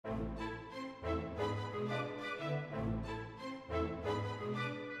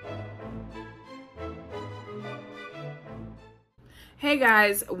Hey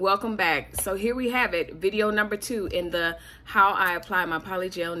guys, welcome back. So here we have it, video number 2 in the How I Apply My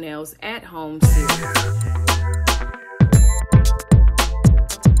Polygel Nails at Home series.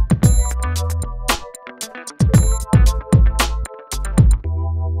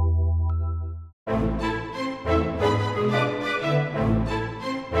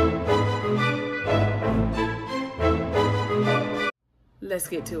 Let's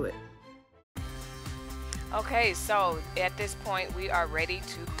get to it. Okay, so at this point we are ready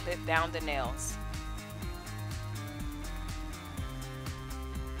to clip down the nails.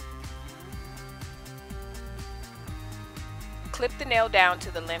 Clip the nail down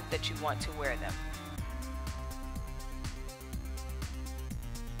to the length that you want to wear them.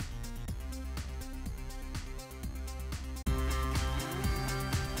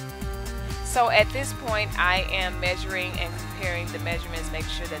 So at this point I am measuring and comparing the measurements, make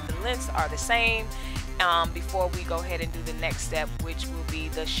sure that the lengths are the same before we go ahead and do the next step, which will be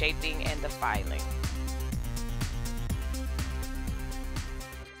the shaping and the filing.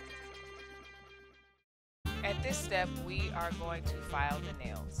 At this step we are going to file the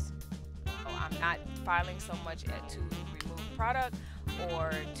nails. So I'm not filing so much to remove product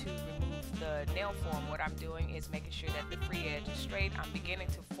or to remove the nail form. What I'm doing is making sure that the free edge is straight. I'm beginning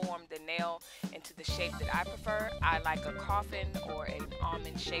to form the nail into the shape that I prefer. I like a coffin or an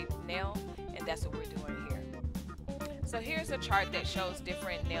almond shaped nail, and that's what we're doing here. So here's a chart that shows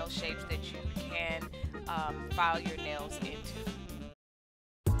different nail shapes that you can file your nails into.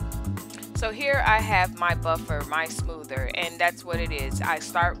 So here I have my buffer, my smoother, and that's what it is. I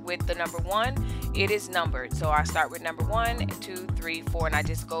start with the number 1. It is numbered, so I start with number 1, 2, 3, 4, and I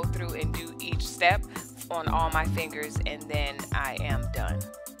just go through and do each step on all my fingers, and then I am done.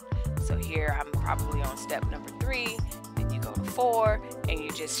 So here I'm probably on step number 3, then you go to 4, and you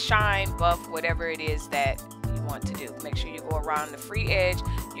just shine, buff, whatever it is that you want to do. Make sure you go around the free edge,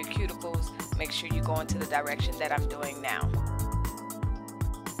 your cuticles, make sure you go into the direction that I'm doing now.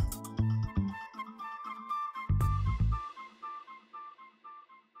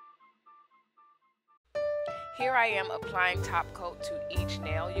 Here I am applying top coat to each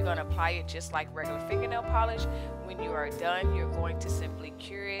nail. You're going to apply it just like regular fingernail polish. When you are done, you're going to simply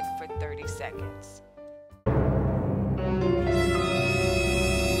cure it for 30 seconds.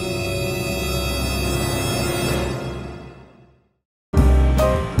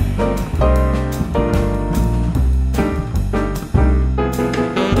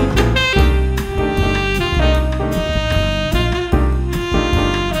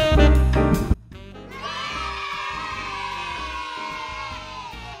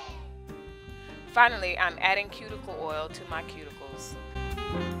 Finally, I'm adding cuticle oil to my cuticles.